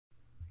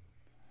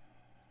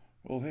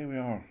Well, here we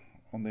are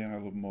on the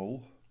Isle of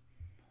Mull.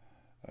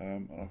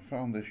 I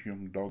found this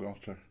young dog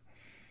otter.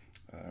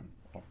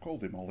 I've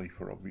called him Ollie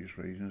for obvious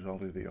reasons,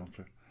 Ollie the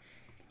Otter.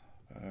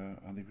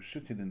 And he was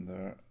sitting in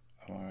there,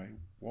 and I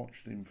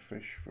watched him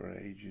fish for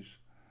ages,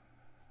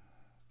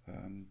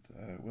 and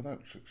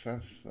without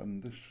success.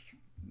 And this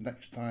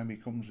next time he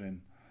comes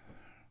in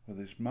with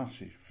this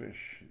massive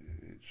fish,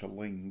 it's a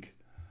ling.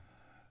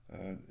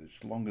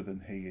 It's longer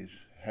than he is,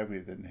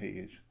 heavier than he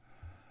is,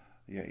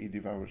 yet he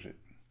devours it.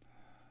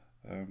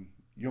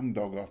 Young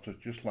dog otter,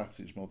 just left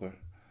his mother,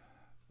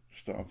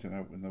 starting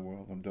out in the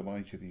world. I'm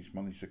delighted he's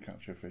managed to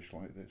catch a fish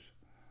like this.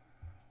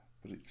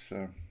 But it's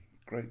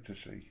great to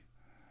see.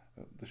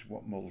 This is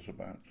what Mull's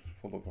about,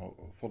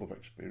 full of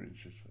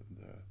experiences, and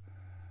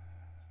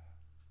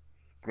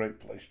great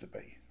place to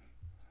be.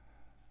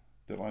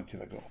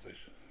 Delighted I got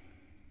this.